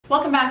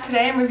Welcome back.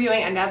 Today I'm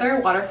reviewing another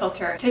water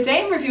filter.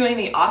 Today I'm reviewing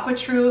the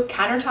AquaTru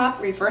Countertop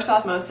Reverse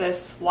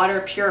Osmosis Water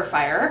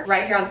Purifier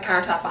right here on the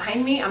countertop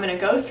behind me. I'm going to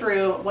go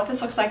through what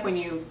this looks like when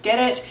you get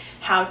it,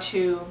 how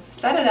to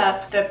set it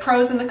up, the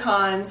pros and the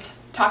cons,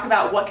 talk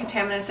about what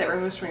contaminants it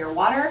removes from your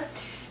water,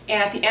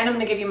 and at the end I'm going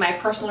to give you my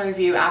personal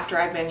review after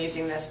I've been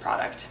using this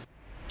product.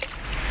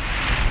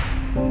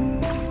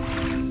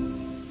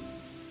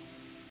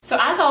 So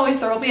as always,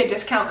 there will be a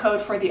discount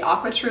code for the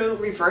AquaTru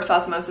Reverse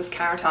Osmosis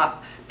Countertop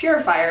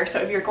Purifier. So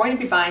if you're going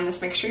to be buying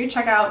this, make sure you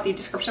check out the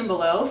description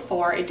below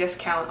for a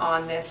discount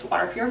on this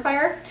water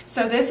purifier.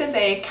 So this is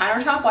a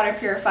countertop water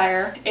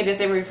purifier. It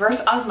is a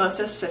reverse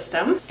osmosis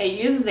system. It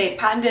uses a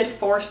patented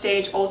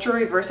 4-stage ultra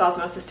reverse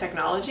osmosis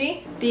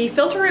technology. The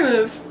filter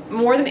removes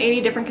more than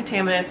 80 different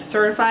contaminants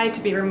certified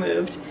to be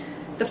removed.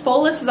 The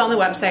full list is on the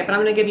website, but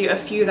I'm going to give you a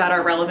few that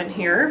are relevant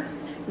here.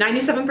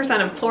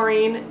 97% of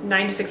chlorine,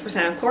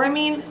 96% of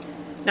chloramine,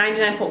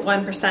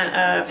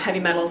 99.1% of heavy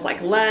metals like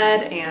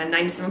lead, and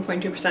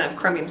 97.2% of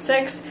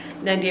chromium-6,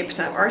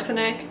 98% of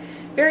arsenic,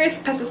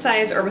 various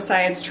pesticides,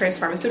 herbicides, trace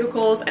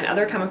pharmaceuticals, and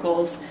other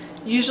chemicals,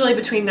 usually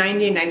between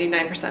 90 and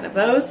 99% of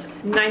those,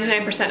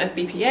 99% of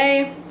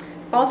BPA,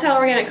 volatile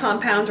organic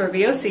compounds or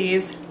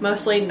VOCs,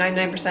 mostly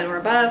 99% or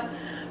above,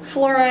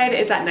 fluoride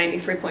is at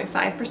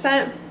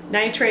 93.5%,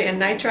 nitrate and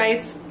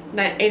nitrites,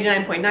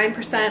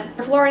 89.9%.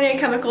 For fluorinated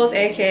chemicals,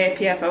 aka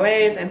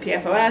PFOAs and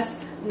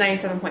PFOS,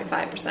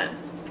 97.5%.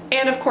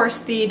 And of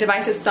course, the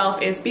device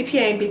itself is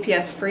BPA and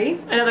BPS free.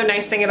 Another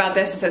nice thing about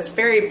this is it's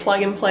very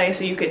plug and play,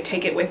 so you could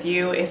take it with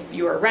you if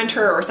you're a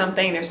renter or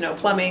something. There's no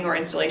plumbing or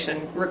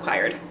installation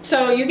required.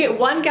 So you get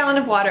 1 gallon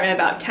of water in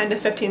about 10 to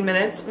 15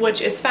 minutes,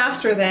 which is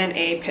faster than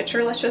a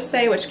pitcher, let's just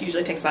say, which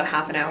usually takes about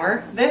half an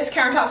hour. This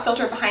countertop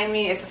filter behind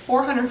me is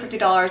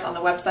 $450 on the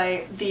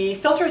website. The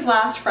filters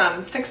last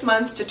from 6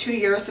 months to 2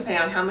 years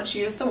depending on how much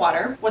you use the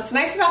water. What's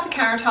nice about the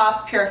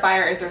countertop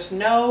purifier is there's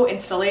no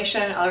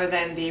installation other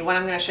than the one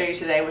I'm going to show you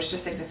today, which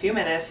just takes a few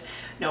minutes.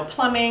 No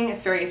plumbing,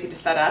 it's very easy to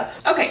set up.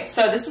 Okay,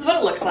 so this is what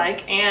it looks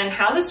like, and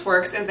how this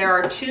works is there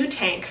are 2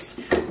 tanks.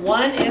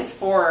 One is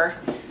for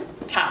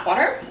tap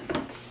water,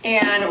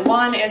 and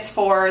one is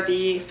for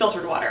the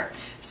filtered water.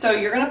 So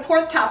you're gonna pour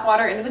the tap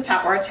water into the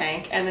tap water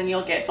tank, and then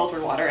you'll get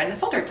filtered water in the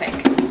filtered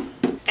tank.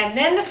 And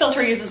then the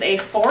filter uses a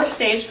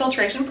 4-stage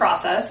filtration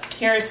process.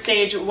 Here's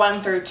stage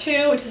 1 through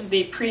 2, which is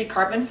the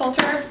pre-carbon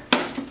filter.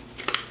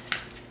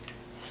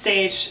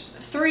 Stage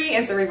 3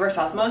 is the reverse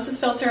osmosis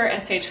filter,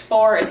 and stage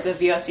 4 is the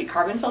VOC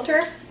carbon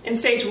filter. In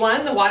stage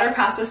 1, the water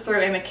passes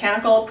through a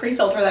mechanical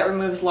pre-filter that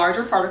removes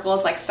larger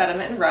particles like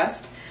sediment and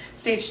rust.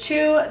 Stage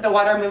 2, the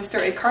water moves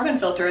through a carbon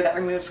filter that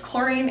removes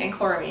chlorine and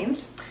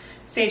chloramines.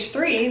 Stage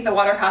 3, the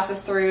water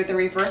passes through the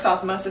reverse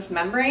osmosis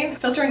membrane,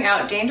 filtering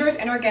out dangerous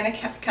inorganic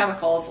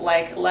chemicals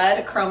like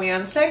lead,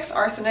 chromium-6,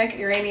 arsenic,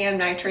 uranium,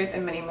 nitrates,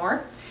 and many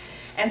more.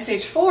 And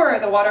stage 4,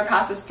 the water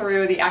passes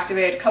through the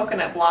activated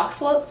coconut block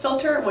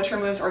filter, which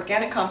removes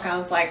organic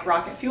compounds like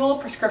rocket fuel,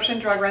 prescription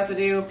drug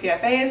residue,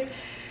 PFAs,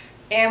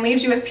 and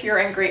leaves you with pure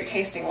and great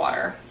tasting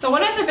water. So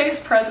one of the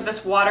biggest pros of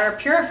this water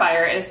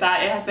purifier is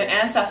that it has been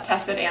NSF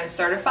tested and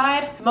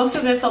certified. Most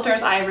of the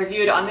filters I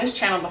reviewed on this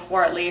channel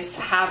before, at least,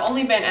 have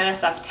only been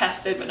NSF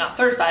tested but not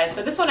certified,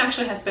 so this one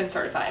actually has been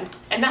certified.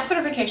 And that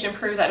certification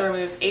proves that it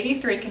removes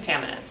 83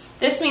 contaminants.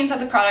 This means that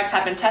the products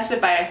have been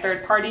tested by a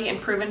third party and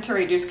proven to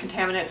reduce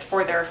contaminants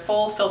for their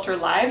full filter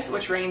lives,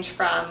 which range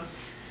from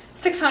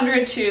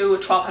 600 to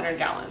 1,200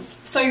 gallons.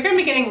 So you're going to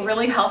be getting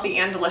really healthy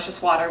and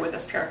delicious water with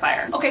this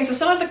purifier. Okay, so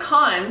some of the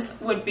cons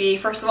would be,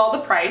 first of all, the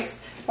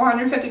price.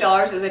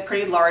 $450 is a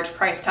pretty price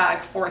price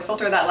tag for a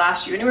filter that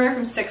lasts you anywhere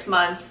from 6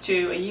 months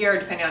to a year,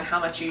 depending on how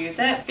much you use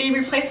it. The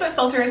replacement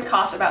filters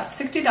cost about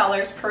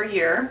 $60 per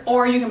year,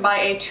 or you can buy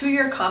a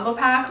 2-year combo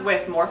pack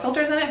with more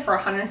filters in it for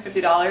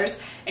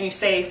 $150, and you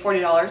save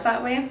 $40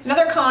 that way.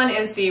 Another con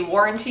is the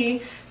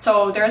warranty.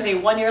 So there's a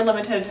 1-year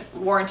limited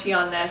warranty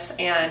on this,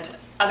 and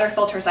other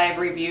filters I have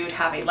reviewed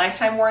have a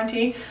lifetime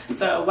warranty.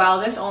 So while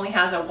this only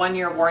has a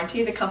 1-year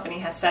warranty, the company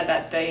has said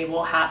that they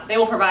will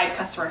provide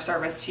customer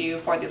service to you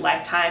for the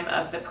lifetime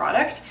of the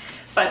product,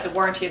 but the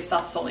warranty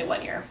itself is only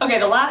 1 year. Okay,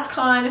 the last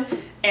con,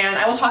 and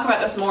I will talk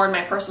about this more in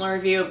my personal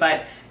review,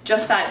 but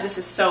just that this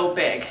is so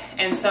big,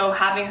 and so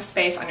having a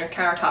space on your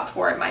countertop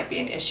for it might be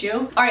an issue.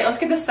 All right, let's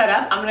get this set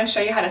up. I'm going to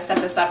show you how to set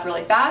this up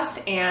really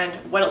fast and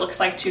what it looks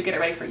like to get it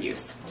ready for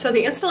use. So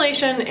the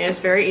installation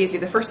is very easy.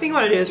 The first thing you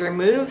want to do is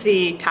remove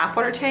the tap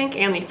water tank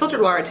and the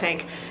filtered water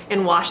tank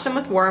and wash them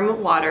with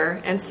warm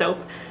water and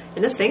soap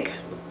in the sink.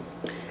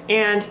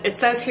 And it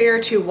says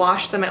here to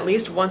wash them at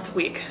least once a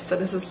week. So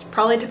this is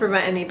probably to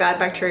prevent any bad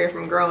bacteria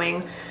from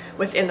growing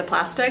within the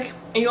plastic.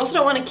 And you also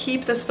don't want to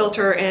keep this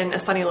filter in a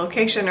sunny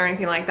location or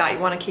anything like that. You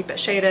want to keep it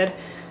shaded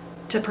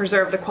to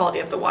preserve the quality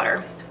of the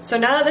water. So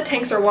now that the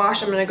tanks are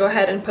washed, I'm going to go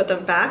ahead and put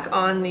them back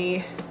on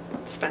the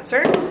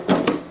dispenser.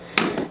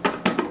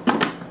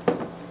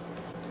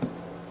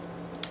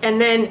 And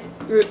then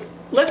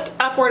lift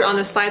upward on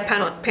the side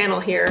panel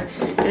here,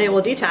 and it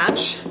will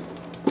detach.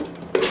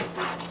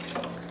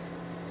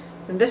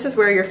 And this is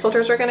where your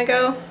filters are going to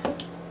go.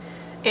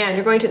 And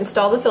you're going to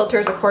install the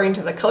filters according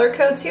to the color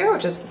codes here,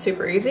 which is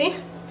super easy.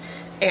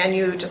 And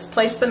you just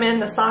place them in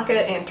the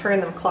socket and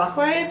turn them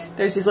clockwise.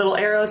 There's these little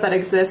arrows that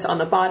exist on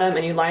the bottom,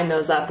 and you line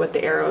those up with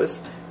the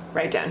arrows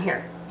right down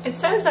here. It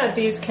says that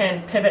these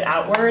can pivot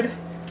outward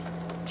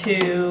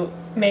to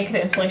make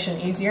the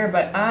installation easier,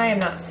 but I am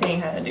not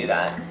seeing how to do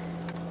that.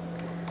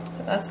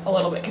 So that's a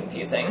little bit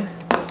confusing.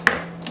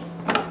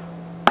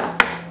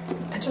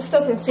 It just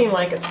doesn't seem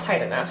like it's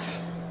tight enough.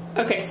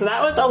 Okay, so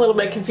that was a little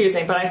bit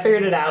confusing, but I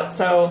figured it out.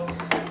 So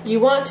you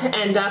want to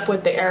end up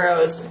with the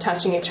arrows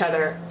touching each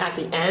other at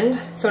the end.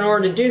 So in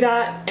order to do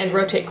that and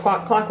rotate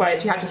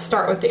clockwise, you have to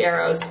start with the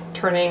arrows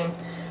turning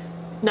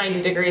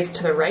 90 degrees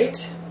to the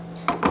right,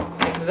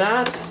 like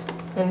that,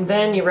 and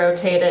then you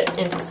rotate it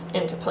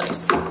into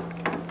place.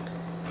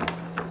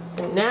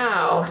 And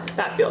now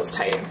that feels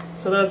tight.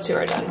 So those two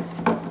are done.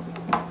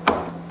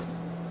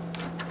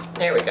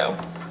 There we go.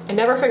 I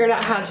never figured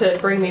out how to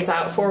bring these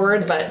out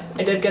forward, but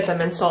I did get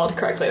them installed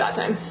correctly that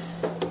time.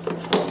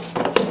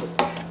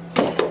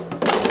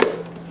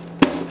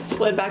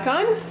 Lid back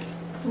on.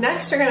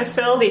 Next, you're going to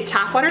fill the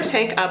tap water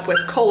tank up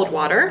with cold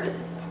water.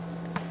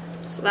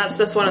 So that's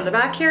this one in the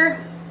back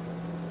here.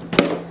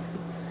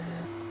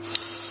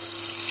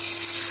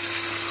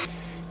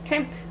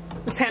 Okay,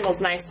 this handle's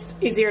nice,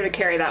 easier to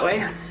carry that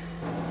way.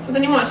 So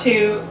then you want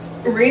to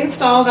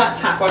reinstall that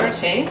tap water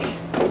tank,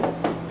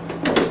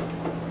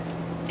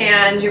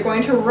 and you're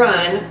going to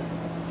run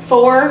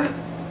 4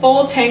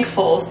 full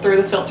tankfuls through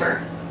the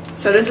filter.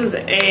 So this is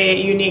a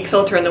unique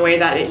filter in the way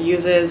that it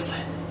uses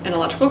an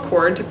electrical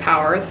cord to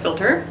power the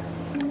filter.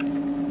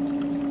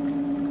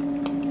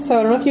 So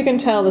I don't know if you can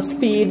tell the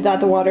speed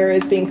that the water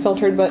is being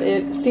filtered, but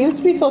it seems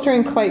to be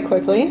filtering quite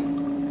quickly.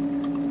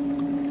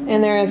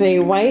 And there is a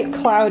white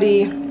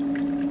cloudy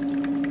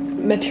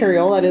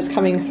material that is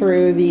coming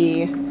through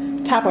the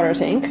tap water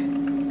tank.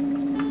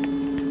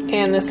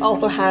 And this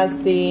also has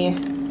the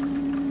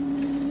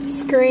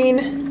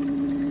screen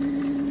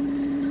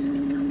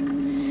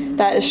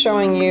that is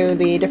showing you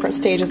the different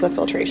stages of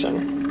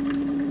filtration.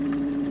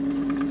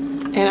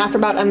 And after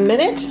about a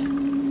minute,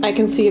 I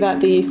can see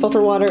that the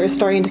filter water is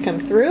starting to come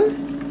through.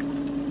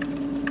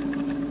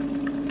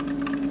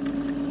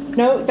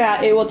 Note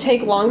that it will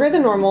take longer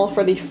than normal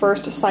for the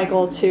first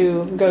cycle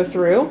to go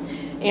through,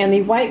 and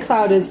the white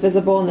cloud is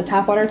visible in the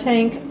tap water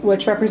tank,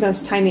 which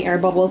represents tiny air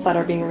bubbles that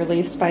are being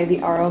released by the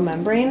RO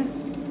membrane.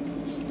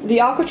 The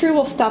AquaTru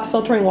will stop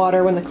filtering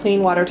water when the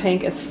clean water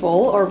tank is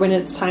full, or when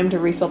it's time to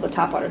refill the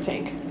tap water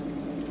tank.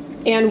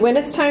 And when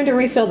it's time to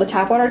refill the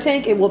tap water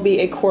tank, it will be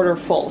a quarter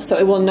full, so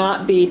it will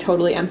not be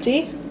totally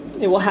empty.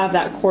 It will have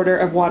that quarter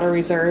of water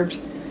reserved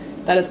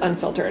that is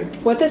unfiltered.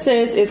 What this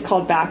is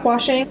called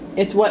backwashing.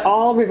 It's what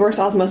all reverse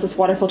osmosis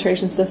water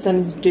filtration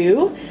systems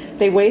do.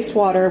 They waste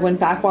water when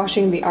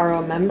backwashing the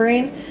RO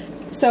membrane.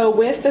 So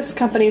with this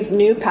company's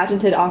new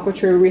patented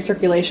AquaTru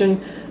recirculation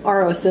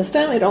RO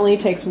system, it only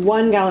takes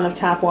 1 gallon of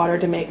tap water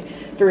to make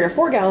 3 or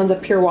 4 gallons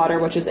of pure water,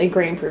 which is a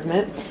great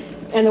improvement.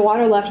 And the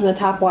water left in the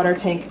tap water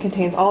tank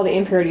contains all the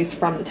impurities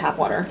from the tap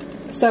water.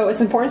 So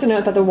it's important to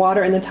note that the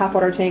water in the tap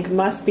water tank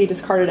must be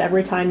discarded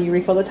every time you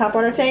refill the tap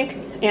water tank,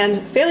 and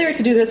failure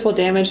to do this will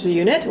damage the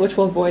unit, which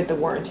will void the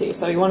warranty.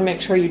 So you want to make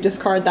sure you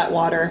discard that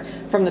water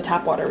from the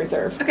tap water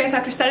reserve. Okay, so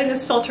after setting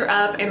this filter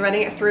up and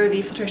running it through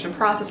the filtration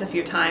process a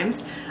few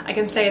times, I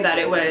can say that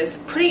it was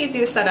pretty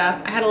easy to set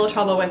up. I had a little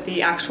trouble with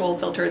the actual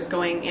filters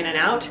going in and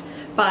out,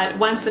 but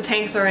once the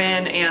tanks are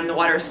in and the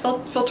water is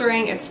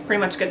filtering, it's pretty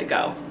much good to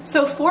go.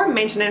 So for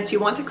maintenance, you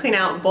want to clean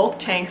out both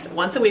tanks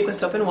once a week with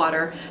soap and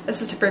water.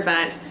 This is to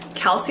prevent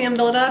calcium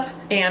buildup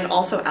and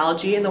also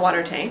algae in the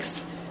water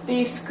tanks.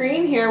 The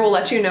screen here will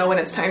let you know when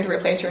it's time to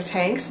replace your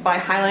tanks by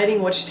highlighting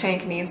which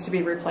tank needs to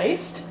be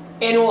replaced.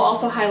 And it will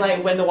also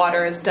highlight when the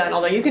water is done,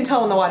 although you can tell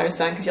when the water is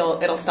done because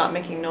it'll stop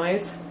making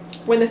noise.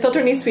 When the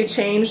filter needs to be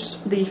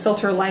changed, the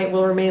filter light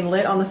will remain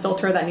lit on the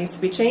filter that needs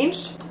to be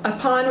changed.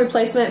 Upon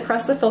replacement,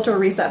 press the filter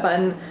reset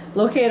button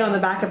located on the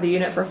back of the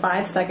unit for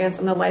 5 seconds,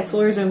 and the lights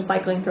will resume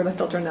cycling through the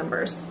filter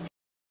numbers.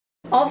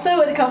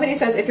 Also, the company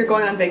says if you're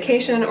going on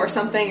vacation or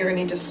something, you're going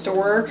to need to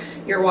store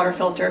your water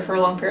filter for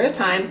a long period of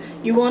time,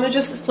 you want to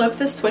just flip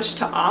the switch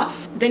to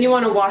off. Then you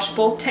want to wash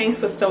both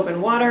tanks with soap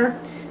and water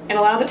and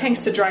allow the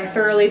tanks to dry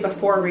thoroughly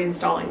before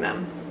reinstalling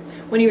them.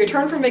 When you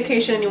return from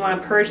vacation, you want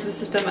to purge the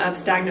system of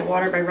stagnant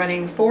water by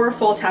running 4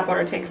 full tap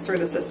water tanks through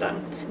the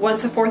system.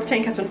 Once the 4th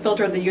tank has been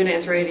filtered, the unit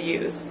is ready to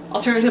use.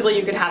 Alternatively,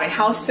 you could have a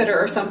house sitter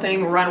or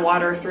something run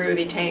water through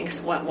the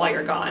tanks while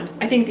you're gone.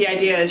 I think the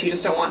idea is you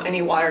just don't want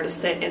any water to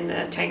sit in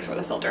the tanks or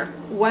the filter.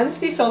 Once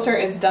the filter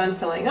is done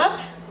filling up,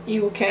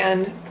 you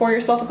can pour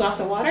yourself a glass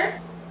of water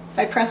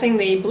by pressing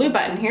the blue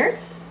button here.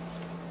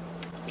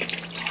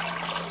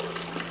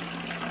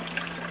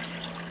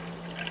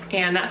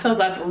 And that fills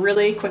up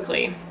really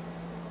quickly.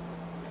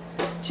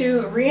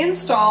 To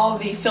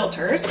reinstall the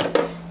filters,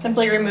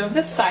 simply remove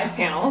this side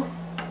panel,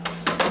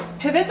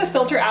 pivot the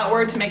filter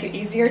outward to make it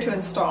easier to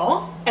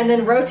install, and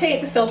then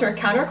rotate the filter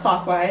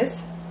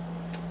counterclockwise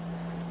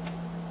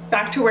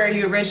back to where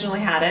you originally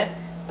had it,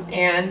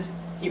 and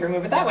you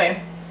remove it that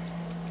way.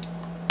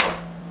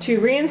 To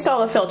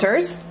reinstall the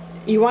filters,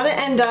 you want to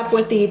end up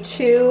with the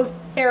two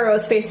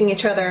arrows facing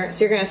each other.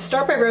 So you're going to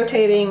start by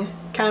rotating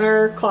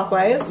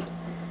counterclockwise,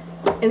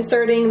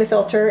 inserting the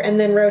filter, and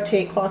then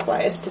rotate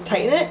clockwise to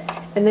tighten it,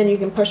 and then you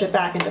can push it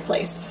back into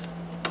place.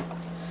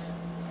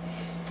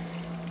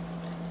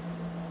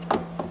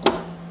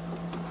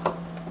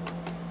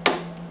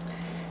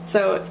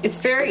 So it's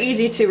very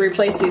easy to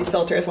replace these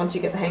filters once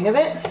you get the hang of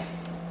it.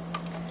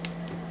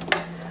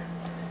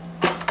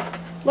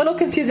 A little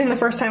confusing the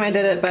first time I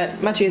did it,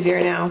 but much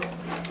easier now.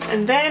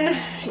 And then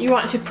you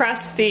want to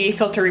press the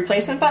filter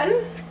replacement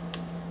button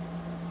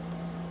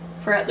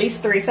for at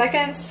least 3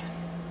 seconds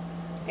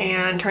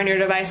and turn your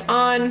device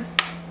on,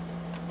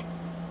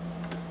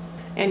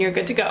 and you're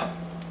good to go.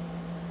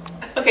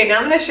 Okay, now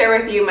I'm going to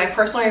share with you my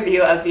personal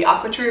review of the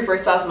AquaTru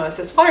reverse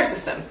osmosis water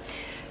system.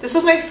 This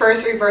was my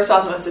first reverse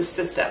osmosis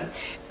system.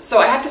 So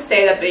I have to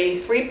say that the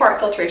 3-part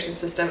filtration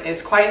system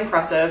is quite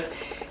impressive.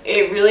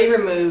 It really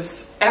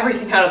removes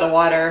everything out of the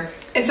water.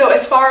 And so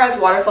as far as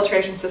water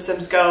filtration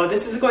systems go,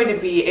 this is going to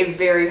be a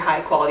very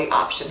high quality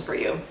option for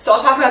you. So I'll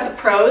talk about the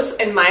pros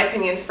in my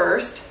opinion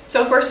first.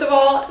 So first of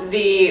all,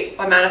 the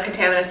amount of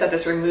contaminants that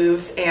this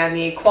removes and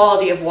the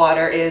quality of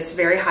water is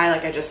very high,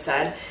 like I just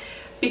said.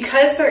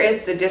 Because there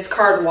is the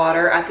discard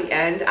water at the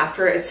end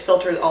after it's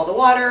filtered all the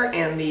water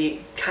and the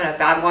kind of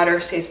bad water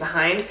stays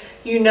behind,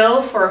 you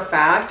know for a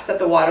fact that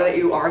the water that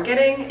you are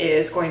getting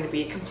is going to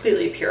be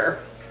completely pure.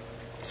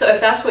 So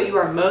if that's what you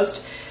are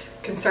most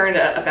concerned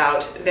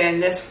about, then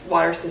this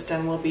water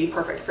system will be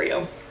perfect for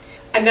you.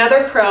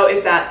 Another pro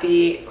is that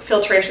the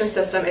filtration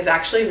system is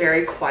actually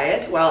very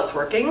quiet while it's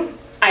working.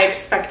 I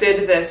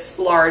expected this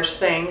large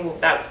thing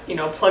that, you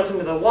know, plugs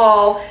into the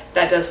wall,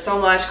 that does so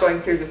much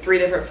going through the 3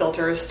 different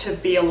filters, to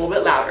be a little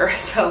bit louder.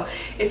 So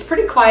it's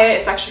pretty quiet.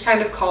 It's actually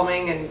kind of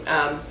calming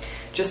and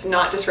just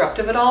not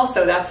disruptive at all.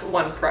 So that's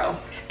one pro.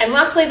 And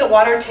lastly, the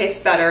water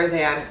tastes better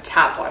than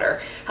tap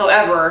water.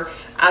 However,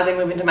 as I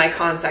move into my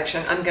con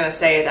section, I'm going to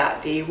say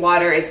that the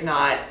water is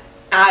not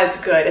as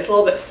good. It's a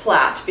little bit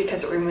flat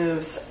because it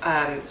removes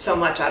so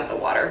much out of the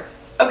water.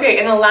 Okay,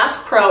 and the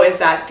last pro is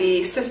that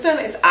the system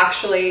is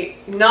actually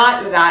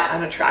not that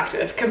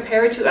unattractive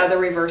compared to other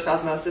reverse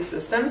osmosis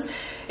systems.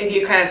 If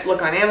you kind of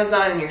look on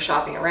Amazon and you're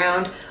shopping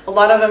around, a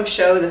lot of them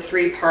show the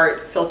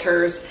 3-part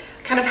filters.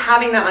 Kind of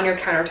having that on your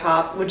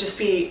countertop would just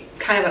be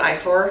kind of an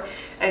eyesore.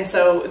 And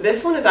so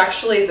this one is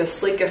actually the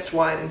sleekest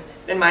one,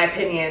 in my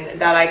opinion,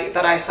 that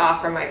I saw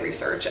from my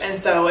research. And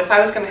so if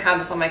I was going to have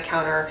this on my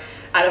counter,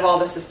 out of all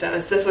the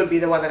systems, this would be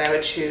the one that I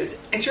would choose.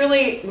 It's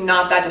really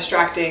not that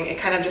distracting. It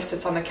kind of just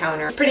sits on the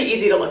counter. It's pretty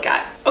easy to look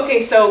at.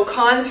 Okay, so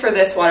cons for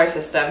this water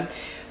system.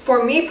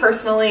 For me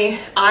personally,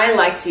 I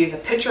like to use a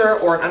pitcher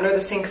or an under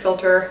the sink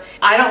filter.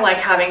 I don't like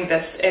having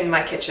this in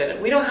my kitchen.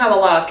 We don't have a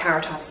lot of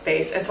countertop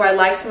space, and so I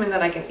like something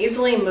that I can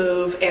easily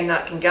move and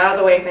that can get out of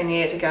the way if I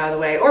need it to get out of the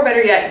way, or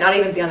better yet, not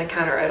even be on the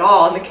counter at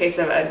all in the case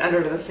of an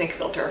under the sink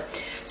filter.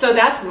 So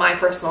that's my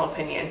personal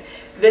opinion.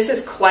 This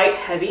is quite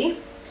heavy.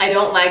 I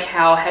don't like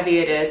how heavy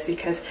it is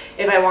because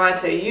if I wanted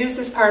to use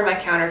this part of my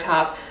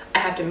countertop, I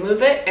have to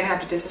move it and I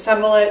have to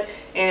disassemble it,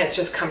 and it's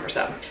just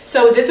cumbersome.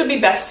 So this would be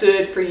best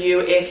suited for you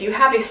if you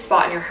have a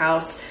spot in your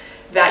house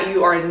that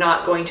you are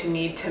not going to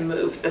need to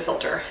move the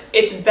filter.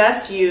 It's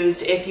best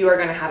used if you are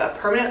going to have a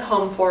permanent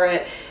home for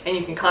it and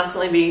you can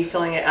constantly be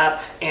filling it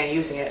up and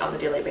using it on a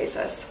daily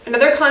basis.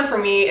 Another con for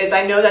me is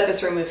I know that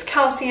this removes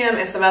calcium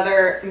and some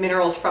other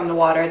minerals from the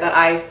water that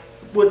I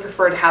would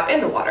prefer to have in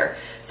the water.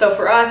 So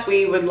for us,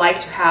 we would like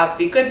to have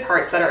the good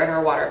parts that are in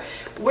our water.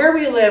 Where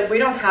we live, we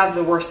don't have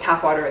the worst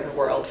tap water in the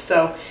world.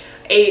 So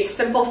a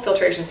simple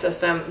filtration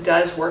system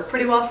does work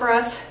pretty well for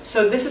us.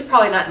 So this is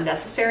probably not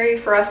necessary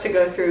for us to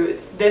go through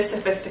this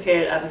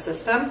sophisticated of a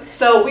system.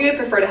 So we would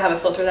prefer to have a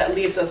filter that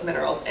leaves those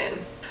minerals in.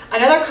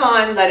 Another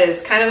con that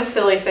is kind of a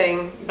silly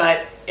thing,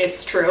 but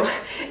it's true,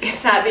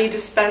 is that the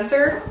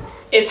dispenser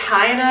is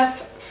high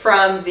enough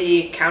from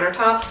the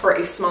countertop for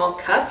a small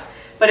cup,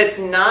 but it's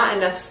not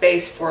enough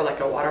space for like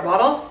a water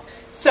bottle.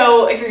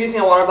 So if you're using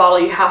a water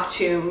bottle, you have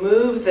to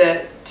move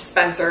the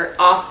dispenser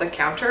off the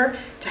counter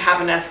to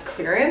have enough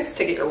clearance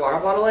to get your water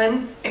bottle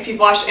in. If you've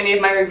watched any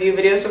of my review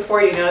videos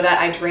before, you know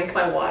that I drink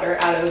my water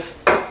out of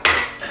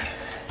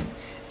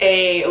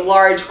a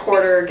large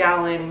 1/4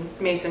 gallon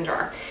mason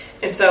jar.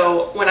 And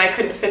so when I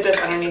couldn't fit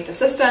this underneath the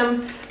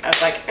system, I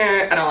was like,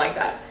 I don't like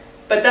that.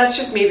 But that's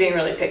just me being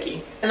really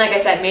picky. And like I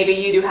said, maybe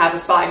you do have a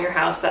spot in your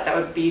house that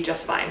would be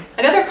just fine.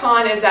 Another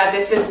con is that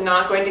this is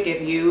not going to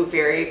give you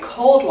very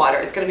cold water.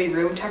 It's going to be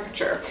room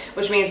temperature,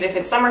 which means if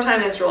it's summertime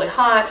and it's really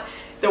hot,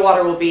 the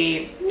water will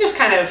be just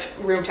kind of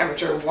room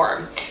temperature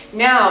warm.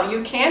 Now,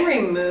 you can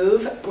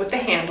remove with the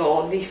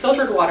handle the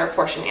filtered water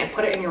portion and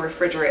put it in your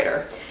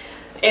refrigerator.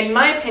 In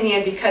my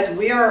opinion, because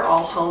we are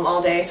all home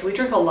all day, so we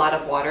drink a lot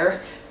of water,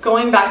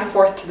 going back and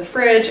forth to the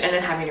fridge and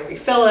then having to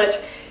refill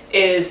it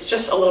is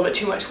just a little bit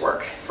too much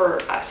work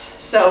for us.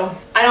 So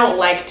I don't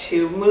like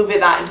to move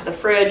that into the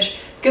fridge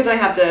because then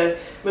I have to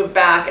move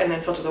back and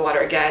then filter the water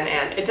again,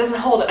 and it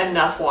doesn't hold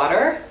enough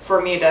water for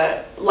me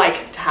to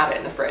like to have it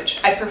in the fridge.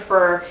 I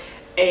prefer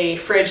a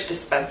fridge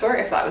dispenser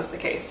if that was the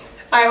case.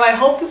 Alright, well, I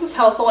hope this was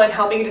helpful in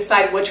helping you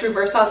decide which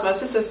reverse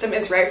osmosis system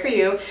is right for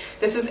you.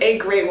 This is a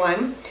great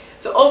one.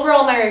 So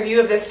overall, my review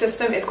of this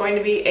system is going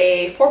to be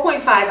a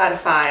 4.5 out of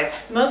 5,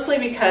 mostly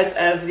because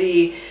of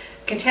the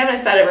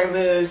contaminants that it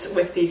removes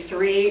with the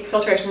 3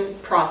 filtration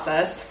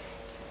process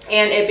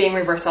and it being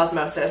reverse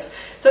osmosis.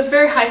 So it's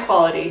very high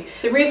quality.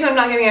 The reason I'm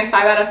not giving it a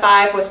 5 out of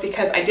 5 was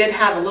because I did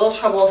have a little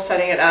trouble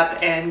setting it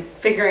up and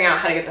figuring out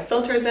how to get the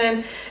filters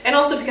in, and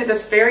also because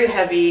it's very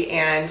heavy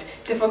and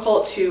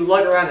difficult to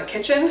lug around the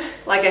kitchen.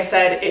 Like I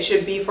said, it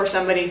should be for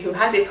somebody who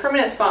has a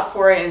permanent spot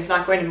for it and is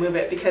not going to move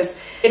it because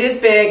it is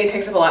big and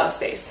takes up a lot of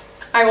space.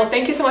 Alright, well,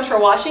 thank you so much for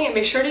watching, and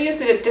be sure to use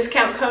the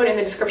discount code in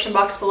the description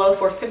box below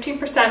for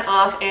 15%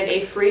 off and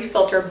a free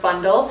filter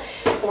bundle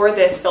for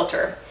this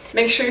filter.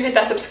 Make sure you hit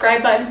that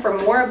subscribe button for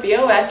more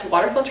BOS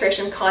water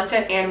filtration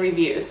content and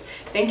reviews.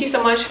 Thank you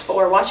so much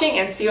for watching,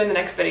 and see you in the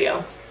next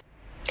video.